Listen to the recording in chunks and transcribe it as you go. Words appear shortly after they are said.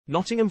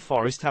Nottingham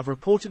Forest have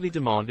reportedly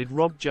demanded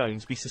Rob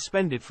Jones be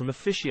suspended from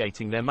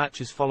officiating their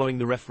matches following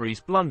the referee's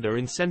blunder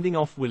in sending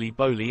off Willy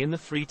Bowley in the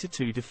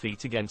 3-2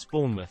 defeat against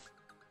Bournemouth.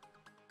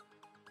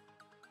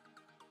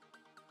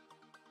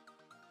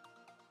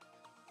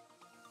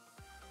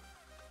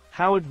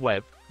 Howard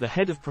Webb, the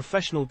head of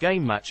Professional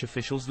Game Match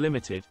Officials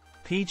Limited,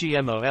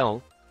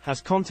 PGMOL, has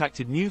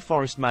contacted New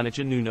Forest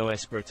manager Nuno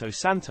Espirito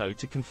Santo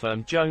to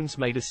confirm Jones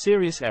made a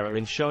serious error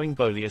in showing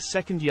Bowley a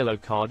second yellow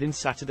card in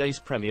Saturday's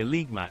Premier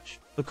League match,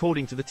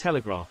 according to The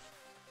Telegraph.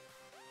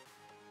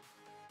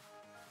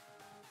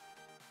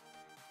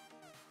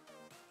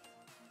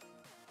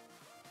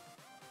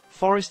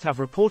 Forest have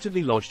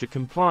reportedly lodged a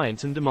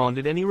complaint and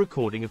demanded any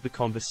recording of the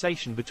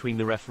conversation between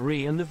the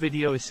referee and the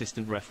video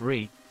assistant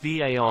referee,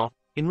 VAR,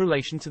 in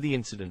relation to the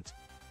incident.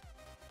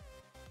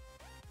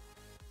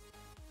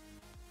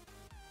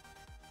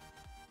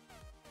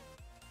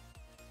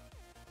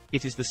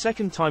 It is the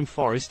second time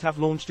Forest have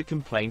launched a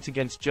complaint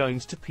against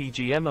Jones to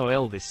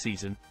PGMOL this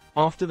season,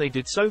 after they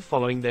did so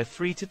following their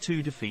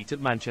 3-2 defeat at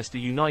Manchester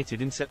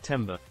United in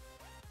September.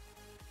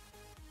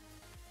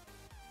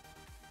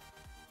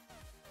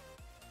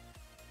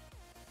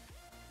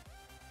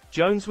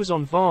 Jones was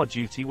on VAR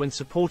duty when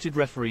supported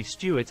referee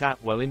Stuart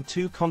Atwell in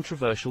two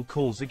controversial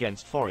calls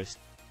against Forest,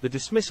 the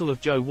dismissal of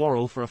Joe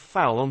Worrell for a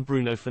foul on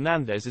Bruno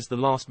Fernandes as the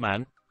last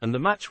man, and the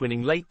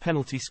match-winning late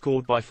penalty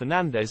scored by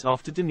Fernandes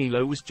after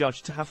Danilo was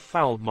judged to have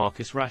fouled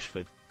Marcus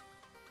Rashford.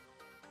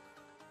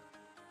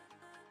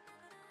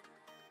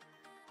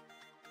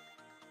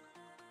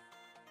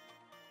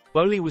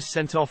 Bowley was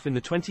sent off in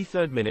the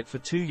 23rd minute for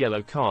 2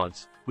 yellow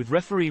cards, with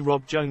referee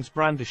Rob Jones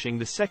brandishing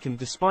the second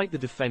despite the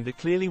defender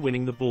clearly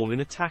winning the ball in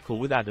a tackle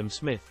with Adam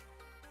Smith.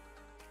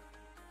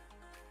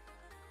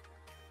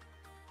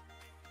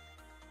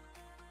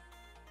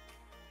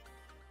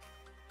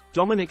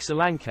 Dominic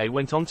Solanke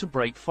went on to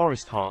break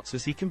Forest hearts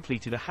as he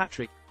completed a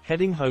hat-trick,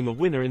 heading home a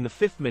winner in the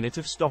 5th minute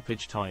of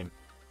stoppage time.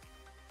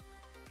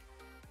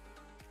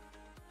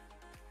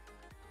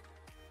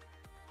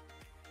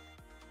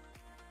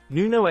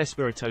 Nuno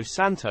Espirito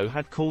Santo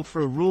had called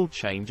for a rule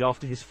change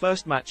after his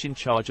first match in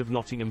charge of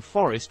Nottingham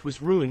Forest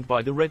was ruined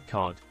by the red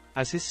card,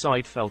 as his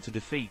side fell to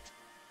defeat.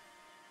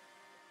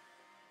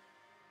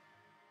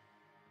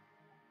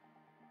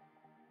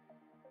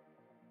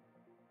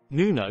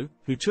 Nuno,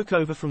 who took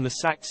over from the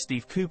sacked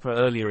Steve Cooper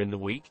earlier in the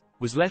week,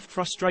 was left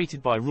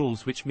frustrated by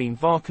rules which mean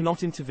VAR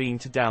cannot intervene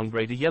to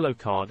downgrade a yellow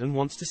card and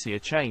wants to see a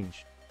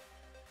change.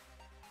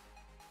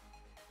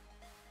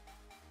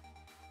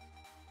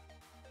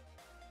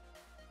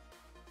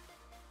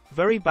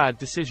 Very bad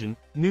decision,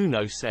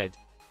 Nuno said.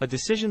 A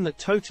decision that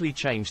totally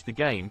changed the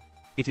game.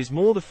 It is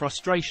more the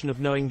frustration of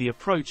knowing the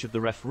approach of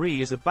the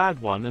referee is a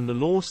bad one and the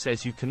law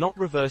says you cannot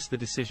reverse the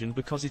decision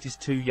because it is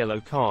 2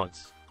 yellow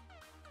cards.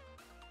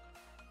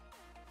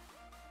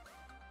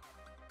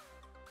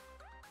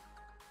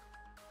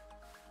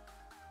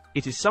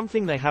 It is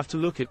something they have to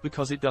look at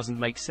because it doesn't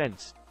make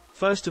sense.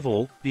 First of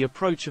all, the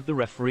approach of the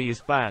referee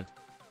is bad.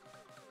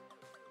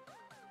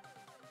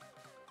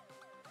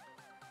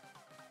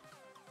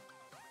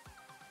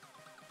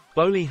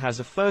 Bowley has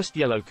a first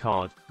yellow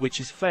card, which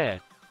is fair,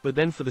 but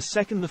then for the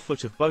second the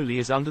foot of Bowley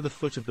is under the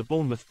foot of the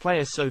Bournemouth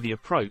player, so the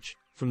approach,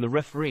 from the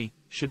referee,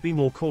 should be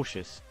more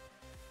cautious.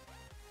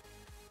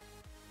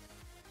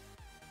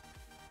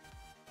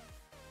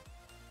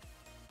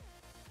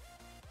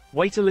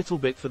 Wait a little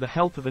bit for the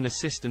help of an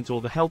assistant or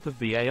the help of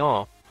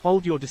VAR,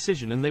 hold your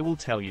decision and they will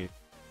tell you.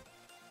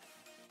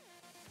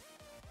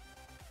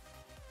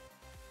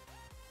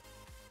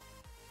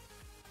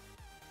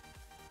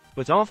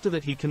 But after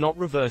that he cannot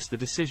reverse the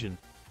decision.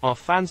 Our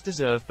fans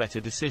deserve better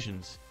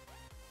decisions.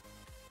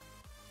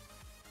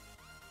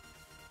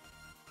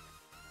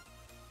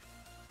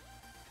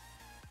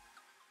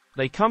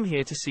 They come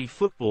here to see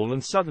football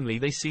and suddenly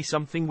they see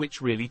something which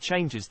really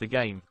changes the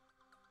game.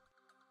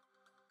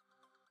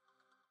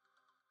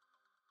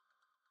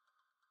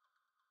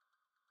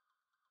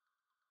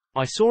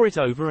 I saw it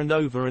over and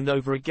over and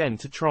over again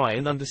to try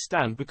and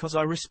understand because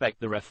I respect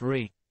the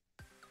referee.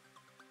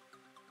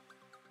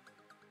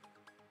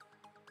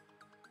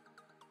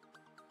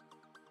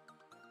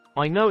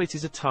 I know it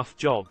is a tough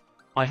job.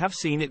 I have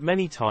seen it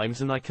many times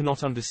and I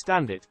cannot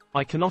understand it.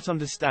 I cannot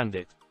understand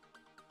it.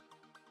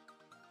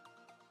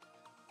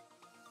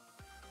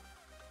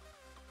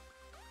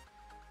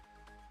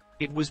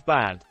 It was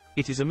bad.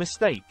 It is a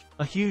mistake.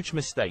 A huge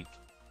mistake.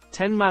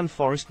 10-man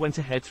Forest went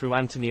ahead through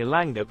Anthony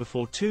Elanga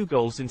before 2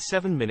 goals in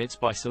 7 minutes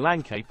by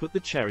Solanke put the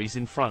cherries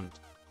in front.